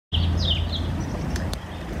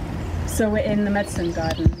So we're in the medicine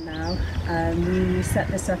garden now. We set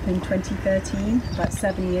this up in 2013, about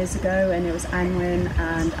 7 years ago, and it was Anwin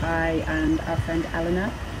and I and our friend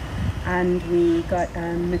Eleanor. And we got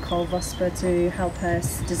Nicole Vosper to help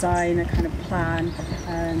us design a kind of plan.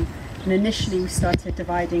 And initially we started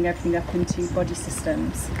dividing everything up into body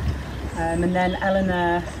systems. And then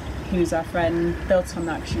Eleanor, who's our friend, built on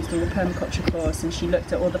that because she was doing a permaculture course, and she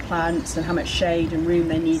looked at all the plants and how much shade and room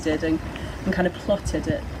they needed and kind of plotted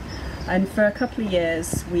it. And for a couple of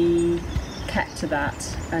years we kept to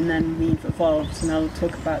that, and then we've evolved, and I'll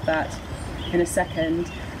talk about that in a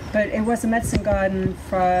second. But it was a medicine garden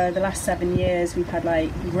for the last 7 years. We've had like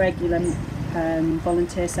regular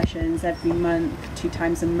volunteer sessions every month, 2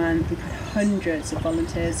 times a month. We've had hundreds of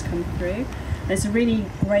volunteers come through. And it's a really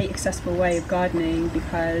great accessible way of gardening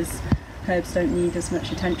because herbs don't need as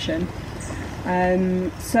much attention.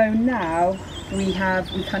 So now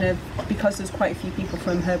because there's quite a few people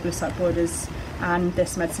from Herbalists Without Borders and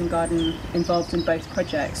this medicine garden involved in both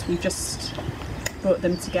projects, we've just brought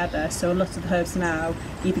them together. So a lot of the herbs now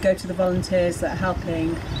either go to the volunteers that are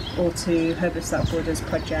helping or to Herbalists Without Borders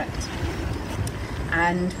project.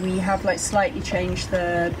 And we have like slightly changed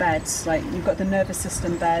the beds. Like you've got the nervous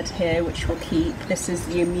system bed here, which we'll keep. This is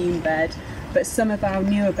the immune bed. But some of our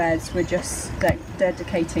newer beds we're just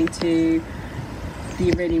dedicating to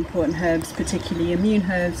the really important herbs, particularly immune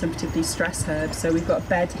herbs and particularly stress herbs. So we've got a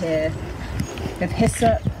bed here of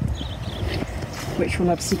hyssop, which will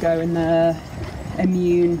obviously go in the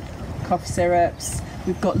immune cough syrups.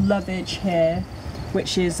 We've got lovage here,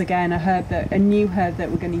 which is again a new herb that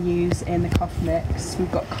we're going to use in the cough mix.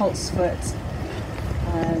 We've got coltsfoot.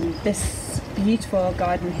 This beautiful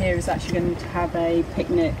garden here is actually going to have a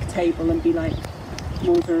picnic table and be like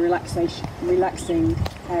more of a relaxing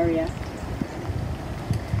area.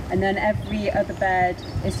 And then every other bed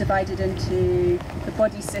is divided into the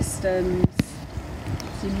body systems,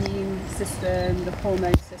 the immune system, the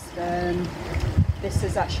hormone system. This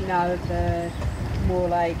is actually now the more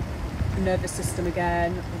like nervous system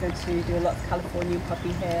again. We're going to do a lot of Californian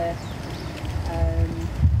poppy here.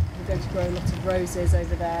 We're going to grow a lot of roses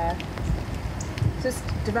over there. Just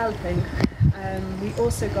developing. We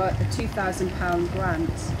also got a £2,000 grant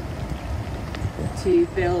to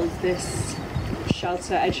build this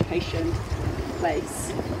shelter education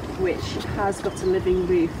place, which has got a living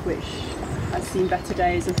roof, which has seen better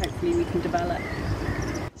days, and hopefully we can develop.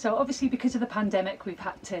 So obviously because of the pandemic we've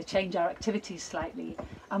had to change our activities slightly,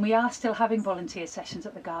 and we are still having volunteer sessions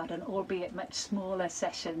at the garden, albeit much smaller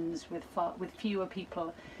sessions with fewer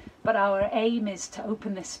people. But our aim is to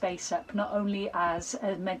open this space up not only as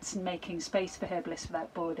a medicine making space for Herbalists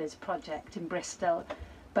Without Borders project in Bristol,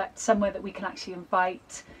 but somewhere that we can actually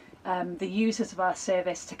invite the users of our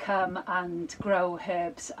service to come and grow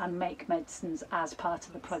herbs and make medicines as part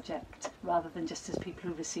of the project, rather than just as people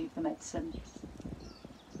who receive the medicine.